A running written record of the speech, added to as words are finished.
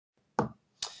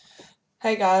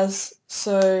Hey guys,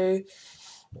 so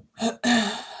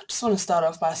I just want to start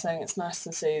off by saying it's nice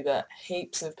to see that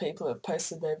heaps of people have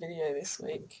posted their video this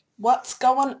week. What's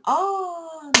going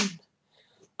on?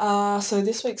 So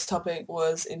this week's topic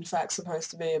was in fact supposed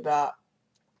to be about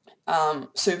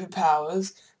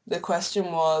superpowers. The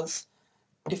question was,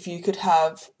 if you could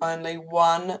have only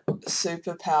one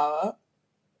superpower,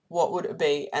 what would it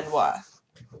be and why?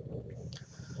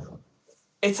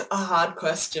 It's a hard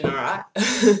question, alright?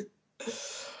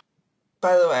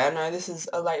 By the way, I know this is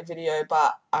a late video,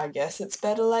 but I guess it's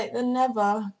better late than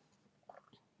never.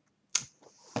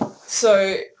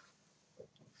 So,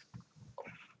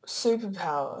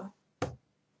 superpower.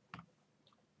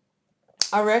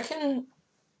 I reckon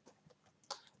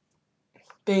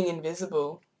being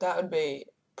invisible, that would be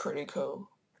pretty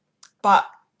cool. But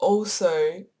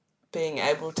also being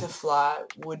able to fly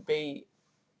would be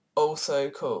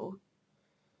also cool.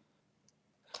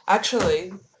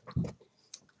 Actually,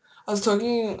 I was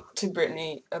talking to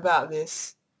Brittany about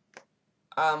this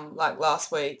like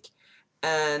last week,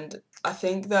 and I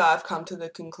think that I've come to the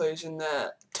conclusion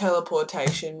that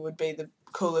teleportation would be the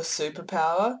coolest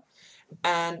superpower,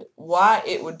 and why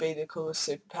it would be the coolest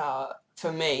superpower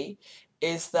for me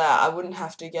is that I wouldn't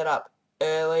have to get up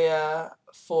earlier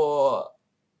for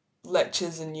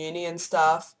lectures in uni and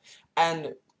stuff,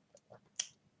 and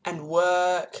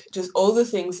work, just all the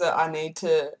things that I need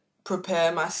to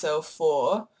prepare myself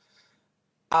for.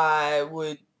 I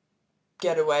would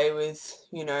get away with,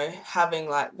 having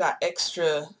like that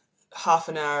extra half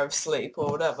an hour of sleep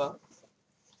or whatever.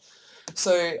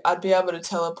 So I'd be able to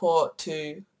teleport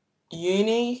to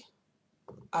uni.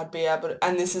 I'd be able to,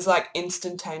 and this is like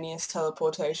instantaneous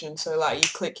teleportation, so like you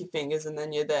click your fingers and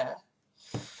then you're there.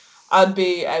 I'd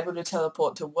be able to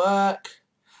teleport to work.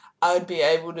 I would be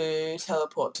able to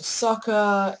teleport to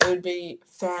soccer. It would be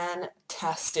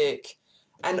fantastic.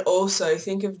 And also,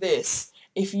 think of this.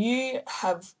 If you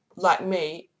have, like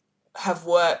me, have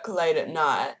work late at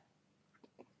night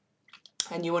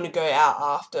and you want to go out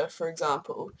after, for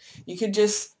example, you could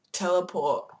just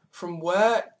teleport from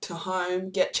work to home,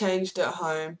 get changed at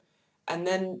home, and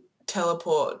then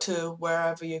teleport to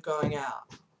wherever you're going out.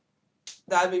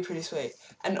 That would be pretty sweet.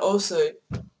 And also,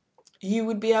 you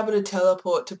would be able to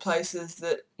teleport to places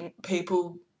that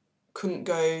people couldn't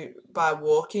go by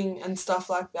walking and stuff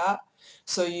like that.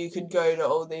 So you could go to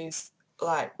all these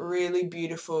like really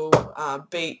beautiful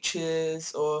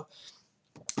beaches or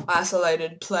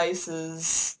isolated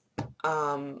places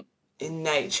in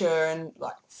nature and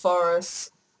like forests,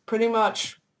 pretty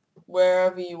much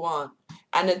wherever you want.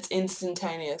 And it's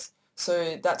instantaneous.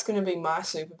 So that's going to be my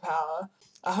superpower.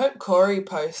 I hope Corey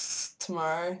posts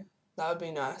tomorrow. That would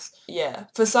be nice. Yeah.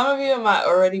 For some of you it might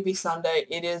already be Sunday.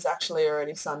 It is actually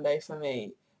already Sunday for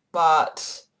me.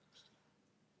 But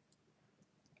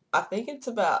I think it's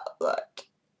about like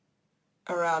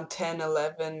around 10,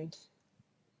 11.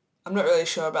 I'm not really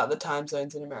sure about the time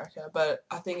zones in America, but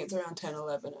I think it's around 10,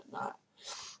 11 at night.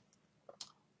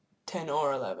 10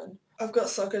 or 11. I've got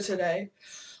soccer today.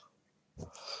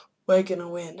 We're gonna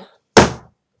win.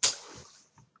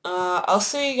 I'll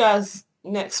see you guys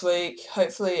next week.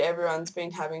 Hopefully everyone's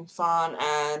been having fun,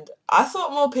 and I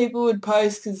thought more people would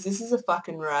post because this is a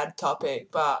fucking rad topic,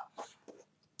 but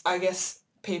I guess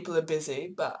people are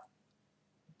busy, but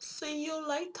see you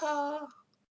later.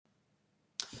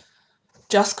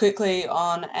 Just quickly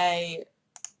on a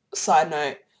side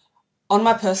note, on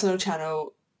my personal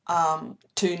channel,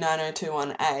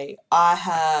 29021A, I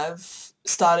have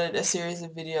started a series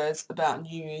of videos about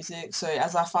new music. So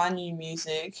as I find new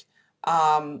music,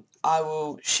 I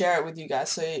will share it with you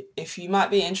guys. So if you might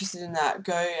be interested in that,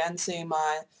 go and see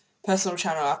my personal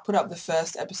channel. I've put up the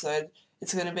first episode.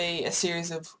 It's going to be a series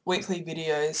of weekly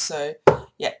videos. So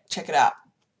yeah, check it out.